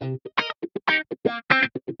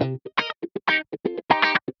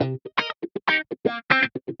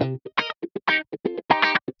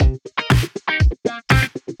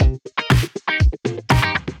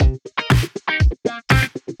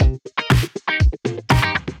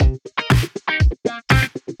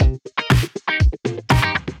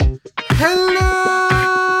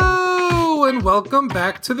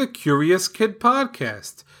back to the Curious Kid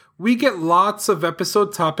podcast. We get lots of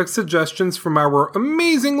episode topic suggestions from our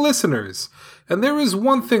amazing listeners. And there is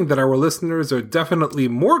one thing that our listeners are definitely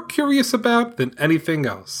more curious about than anything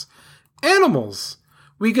else. Animals.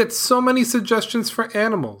 We get so many suggestions for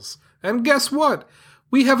animals. And guess what?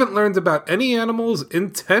 We haven't learned about any animals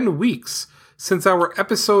in 10 weeks since our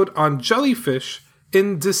episode on jellyfish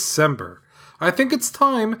in December. I think it's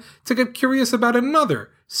time to get curious about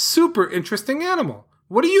another super interesting animal.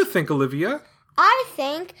 What do you think, Olivia? I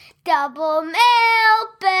think double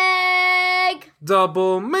mailbag.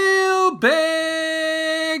 Double mailbag.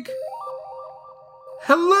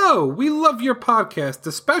 Hello, we love your podcast,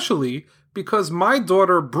 especially because my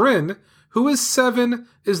daughter Bryn, who is 7,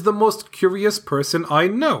 is the most curious person I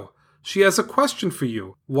know. She has a question for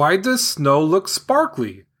you. Why does snow look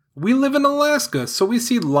sparkly? We live in Alaska, so we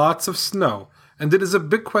see lots of snow, and it is a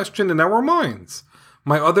big question in our minds.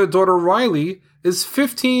 My other daughter Riley is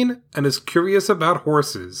 15 and is curious about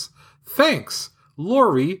horses. Thanks,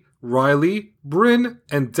 Lori, Riley, Bryn,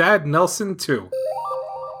 and Dad Nelson too.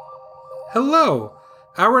 Hello,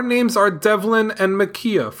 our names are Devlin and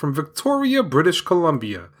Makia from Victoria, British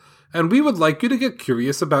Columbia, and we would like you to get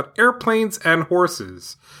curious about airplanes and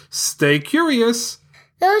horses. Stay curious!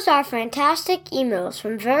 Those are fantastic emails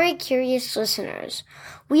from very curious listeners.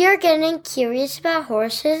 We are getting curious about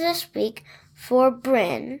horses this week for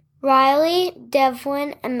Bryn, Riley,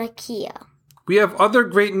 Devlin, and Makia. We have other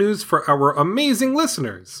great news for our amazing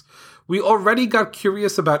listeners. We already got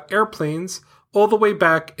curious about airplanes all the way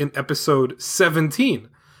back in episode 17,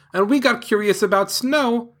 and we got curious about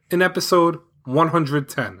snow in episode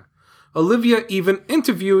 110. Olivia even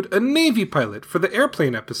interviewed a Navy pilot for the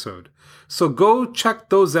airplane episode, so go check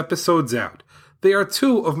those episodes out. They are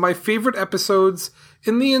 2 of my favorite episodes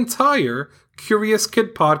in the entire Curious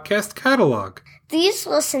Kid podcast catalog. These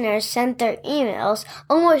listeners sent their emails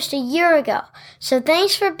almost a year ago, so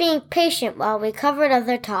thanks for being patient while we covered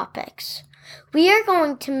other topics. We are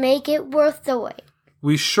going to make it worth the wait.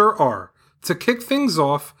 We sure are. To kick things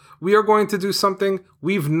off, we are going to do something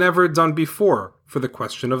we've never done before for the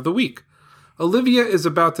question of the week. Olivia is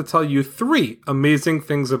about to tell you 3 amazing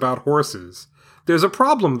things about horses. There's a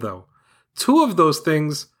problem, though. 2 of those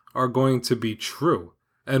things are going to be true,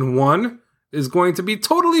 and 1 is going to be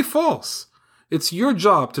totally false. It's your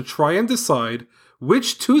job to try and decide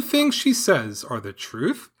which 2 things she says are the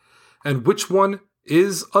truth and which one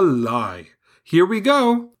is a lie. Here we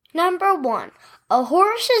go. Number 1. A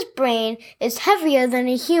horse's brain is heavier than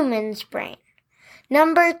a human's brain.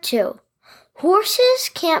 Number 2. Horses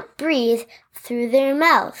can't breathe through their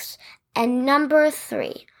mouths. And number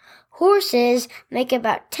 3. Horses make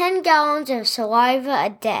about 10 gallons of saliva a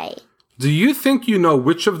day. Do you think you know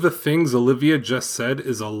which of the things Olivia just said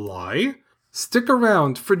is a lie? Stick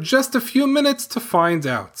around for just a few minutes to find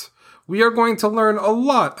out. We are going to learn a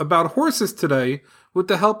lot about horses today with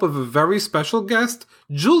the help of a very special guest,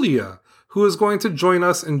 Julia, who is going to join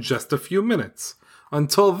us in just a few minutes.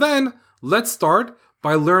 Until then, let's start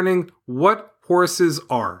by learning what horses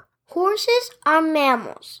are. Horses are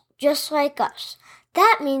mammals, just like us.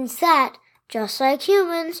 That means that, just like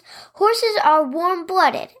humans, horses are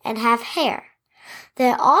warm-blooded and have hair.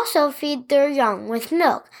 They also feed their young with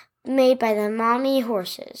milk made by the mommy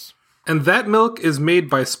horses. And that milk is made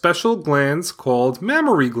by special glands called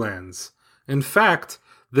mammary glands. In fact,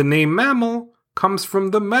 the name mammal comes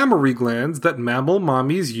from the mammary glands that mammal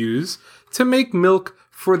mommies use to make milk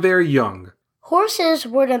for their young. Horses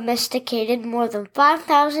were domesticated more than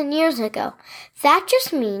 5,000 years ago. That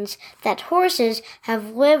just means that horses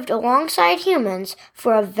have lived alongside humans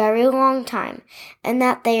for a very long time, and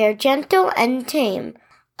that they are gentle and tame.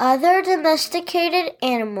 Other domesticated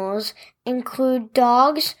animals include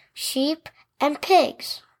dogs, sheep, and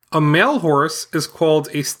pigs. A male horse is called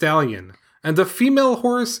a stallion, and a female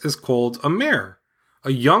horse is called a mare.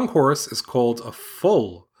 A young horse is called a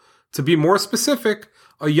foal. To be more specific,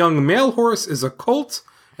 a young male horse is a colt,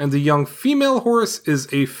 and a young female horse is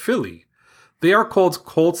a filly. They are called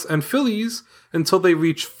colts and fillies until they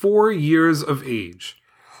reach 4 years of age.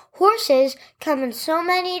 Horses come in so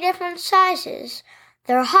many different sizes.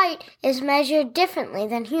 Their height is measured differently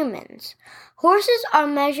than humans. Horses are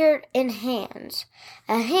measured in hands.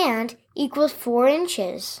 A hand equals 4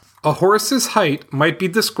 inches. A horse's height might be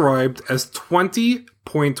described as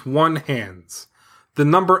 20.1 hands. The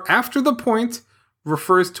number after the point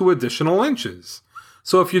refers to additional inches.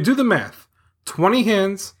 So if you do the math, 20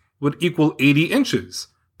 hands would equal 80 inches,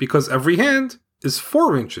 because every hand is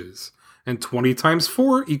 4 inches, and 20 times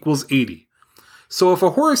 4 equals 80. So if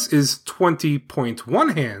a horse is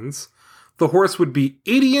 20.1 hands, the horse would be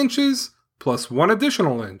 80 inches plus 1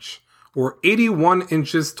 additional inch, or 81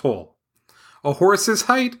 inches tall. A horse's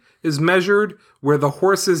height is measured where the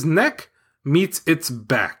horse's neck meets its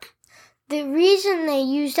back. The reason they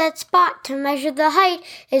use that spot to measure the height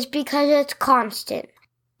is because it's constant.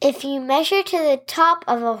 If you measure to the top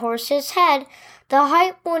of a horse's head, the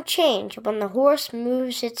height won't change when the horse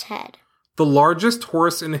moves its head. The largest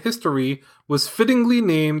horse in history was fittingly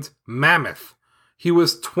named Mammoth. He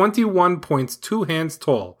was 21.2 hands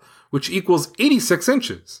tall, which equals 86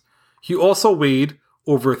 inches. He also weighed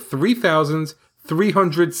over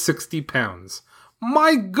 3,360 pounds.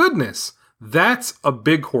 My goodness, that's a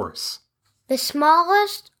big horse. The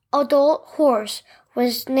smallest adult horse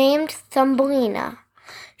was named Thumbelina.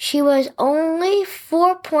 She was only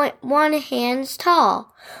 4.1 hands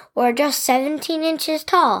tall, or just 17 inches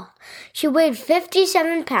tall. She weighed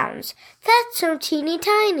 57 pounds. That's so teeny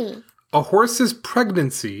tiny. A horse's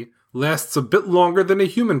pregnancy lasts a bit longer than a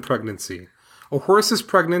human pregnancy. A horse is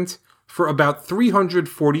pregnant for about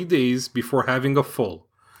 340 days before having a foal.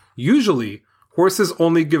 Usually, horses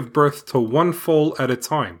only give birth to one foal at a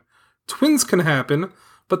time. Twins can happen,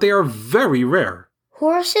 but they are very rare.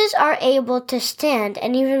 Horses are able to stand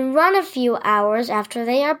and even run a few hours after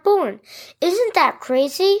they are born. Isn't that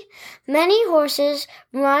crazy? Many horses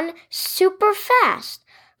run super fast,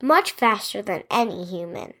 much faster than any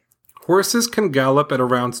human. Horses can gallop at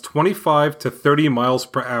around 25 to 30 miles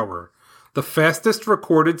per hour. The fastest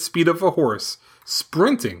recorded speed of a horse,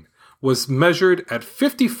 sprinting, was measured at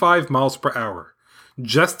 55 miles per hour.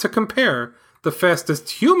 Just to compare, the fastest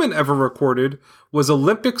human ever recorded was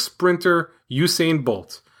Olympic sprinter Usain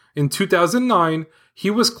Bolt. In 2009, he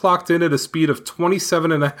was clocked in at a speed of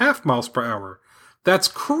 27.5 miles per hour. That's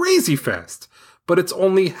crazy fast, but it's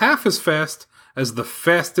only half as fast as the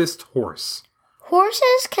fastest horse.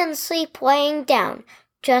 Horses can sleep laying down,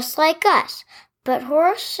 just like us, but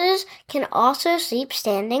horses can also sleep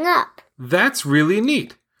standing up. That's really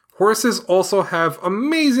neat. Horses also have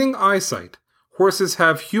amazing eyesight. Horses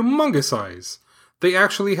have humongous eyes. They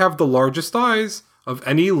actually have the largest eyes of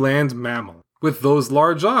any land mammal. With those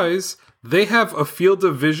large eyes, they have a field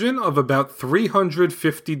of vision of about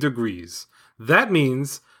 350 degrees. That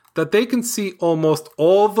means that they can see almost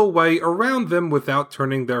all the way around them without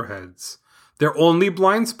turning their heads. Their only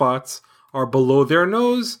blind spots are below their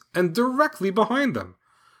nose and directly behind them.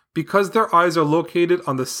 Because their eyes are located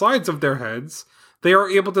on the sides of their heads, they are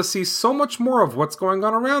able to see so much more of what's going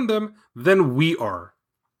on around them than we are.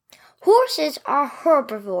 Horses are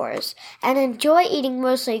herbivores and enjoy eating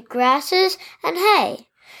mostly grasses and hay.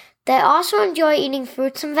 They also enjoy eating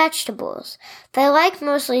fruits and vegetables. They like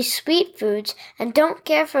mostly sweet foods and don't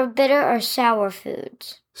care for bitter or sour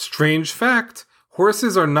foods. Strange fact,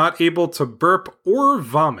 horses are not able to burp or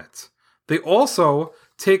vomit. They also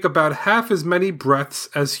take about half as many breaths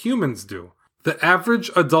as humans do. The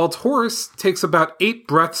average adult horse takes about 8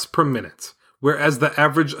 breaths per minute, whereas the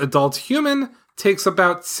average adult human takes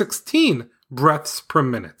about 16 breaths per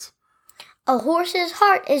minute. A horse's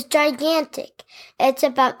heart is gigantic. It's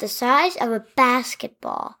about the size of a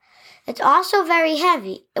basketball. It's also very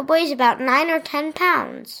heavy. It weighs about 9 or 10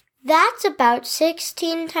 pounds. That's about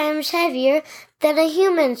 16 times heavier than a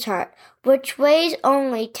human's heart, which weighs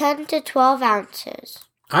only 10 to 12 ounces.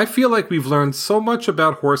 I feel like we've learned so much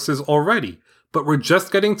about horses already, but we're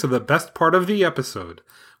just getting to the best part of the episode.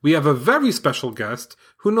 We have a very special guest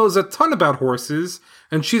who knows a ton about horses,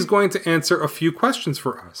 and she's going to answer a few questions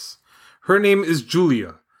for us. Her name is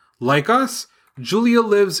Julia. Like us, Julia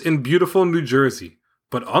lives in beautiful New Jersey.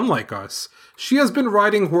 But unlike us, she has been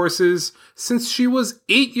riding horses since she was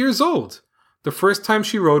 8 years old. The first time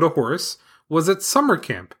she rode a horse was at summer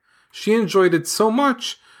camp. She enjoyed it so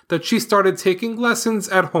much that she started taking lessons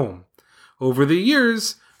at home. Over the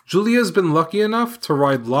years, Julia's been lucky enough to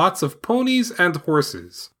ride lots of ponies and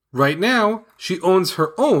horses. Right now, she owns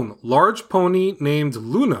her own large pony named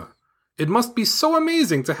Luna. It must be so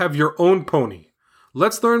amazing to have your own pony.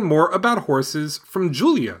 Let's learn more about horses from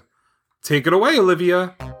Julia. Take it away,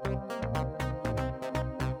 Olivia.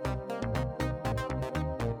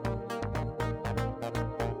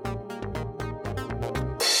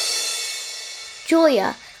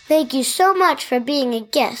 Julia, thank you so much for being a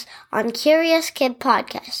guest on Curious Kid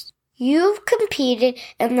Podcast. You've competed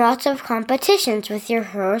in lots of competitions with your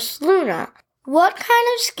horse, Luna. What kind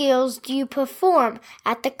of skills do you perform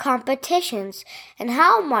at the competitions, and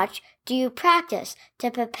how much do you practice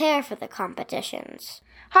to prepare for the competitions?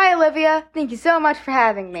 Hi, Olivia. Thank you so much for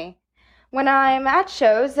having me. When I'm at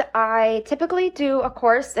shows, I typically do a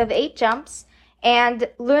course of 8 jumps, and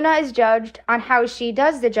Luna is judged on how she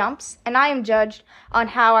does the jumps, and I am judged on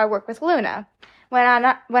how I work with Luna. When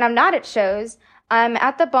I'm not at shows, I'm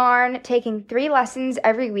at the barn taking 3 lessons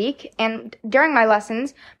every week, and during my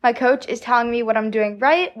lessons, my coach is telling me what I'm doing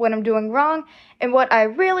right, what I'm doing wrong, and what I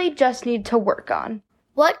really just need to work on.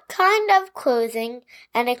 What kind of clothing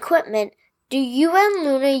and equipment do you and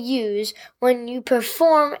Luna use when you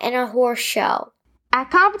perform in a horse show?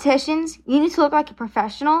 At competitions, you need to look like a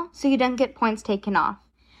professional so you don't get points taken off.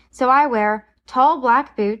 So I wear tall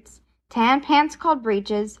black boots, tan pants called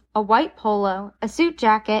breeches, a white polo, a suit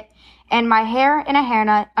jacket, and my hair in a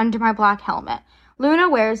hairnet under my black helmet. Luna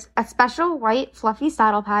wears a special white fluffy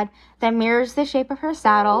saddle pad that mirrors the shape of her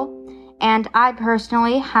saddle, and I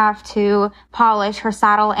personally have to polish her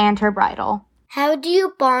saddle and her bridle. How do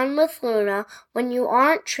you bond with Luna when you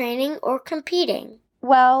aren't training or competing?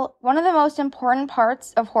 Well, one of the most important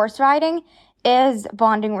parts of horse riding is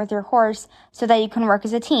bonding with your horse so that you can work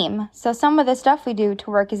as a team. So some of the stuff we do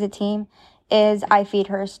to work as a team is I feed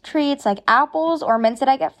her treats like apples or mints that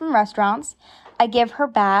I get from restaurants. I give her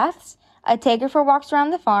baths. I take her for walks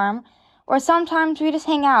around the farm. Or sometimes we just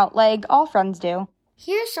hang out like all friends do.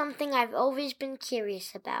 Here's something I've always been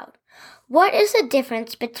curious about. What is the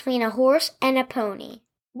difference between a horse and a pony?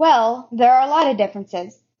 Well, there are a lot of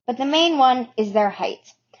differences, but the main one is their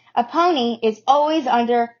height. A pony is always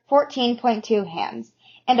under 14.2 hands,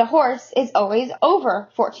 and a horse is always over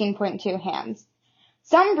 14.2 hands.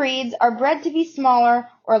 Some breeds are bred to be smaller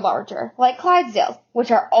or larger, like Clydesdales,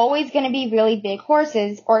 which are always going to be really big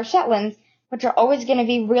horses, or Shetlands, which are always going to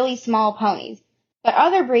be really small ponies. But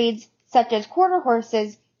other breeds, such as quarter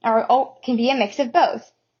horses, can be a mix of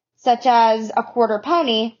both, such as a quarter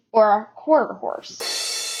pony or a quarter horse.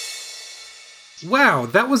 Wow,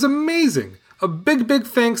 that was amazing! A big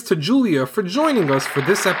thanks to Julia for joining us for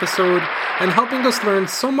this episode and helping us learn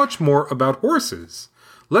so much more about horses.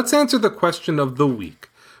 Let's answer the question of the week.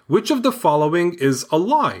 Which of the following is a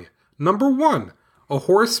lie? Number 1, a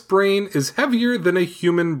horse brain is heavier than a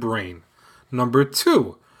human brain. Number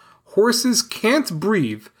 2, horses can't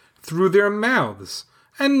breathe through their mouths.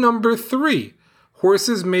 And number 3,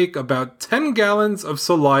 horses make about 10 gallons of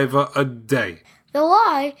saliva a day. The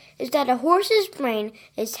lie is that a horse's brain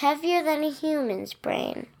is heavier than a human's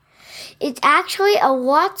brain. It's actually a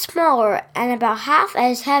lot smaller and about half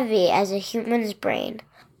as heavy as a human's brain.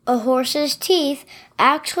 A horse's teeth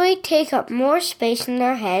actually take up more space in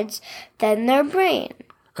their heads than their brain.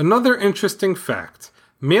 Another interesting fact.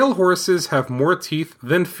 Male horses have more teeth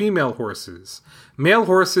than female horses. Male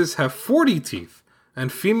horses have 40 teeth,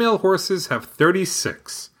 and female horses have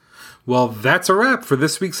 36. Well, that's a wrap for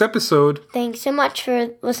this week's episode. Thanks so much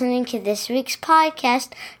for listening to this week's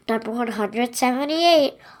podcast, number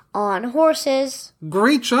 178, on horses.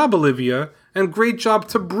 Great job, Olivia, and great job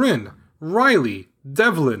to Bryn, Riley,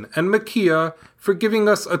 Devlin, and Makia for giving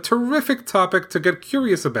us a terrific topic to get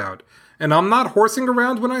curious about. And I'm not horsing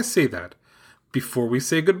around when I say that. Before we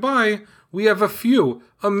say goodbye, we have a few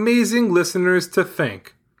amazing listeners to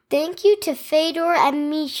thank. Thank you to Fedor and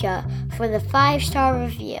Misha for the 5-star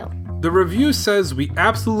review. The review says, "We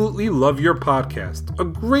absolutely love your podcast. A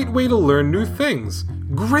great way to learn new things.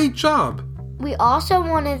 Great job." We also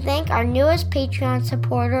want to thank our newest Patreon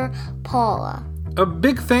supporter, Paula. A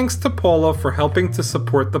big thanks to Paula for helping to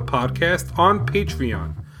support the podcast on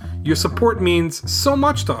Patreon. Your support means so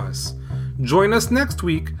much to us. Join us next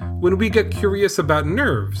week when we get curious about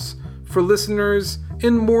nerves for listeners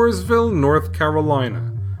in Mooresville, North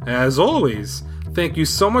Carolina. As always, thank you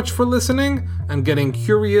so much for listening and getting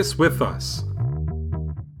curious with us.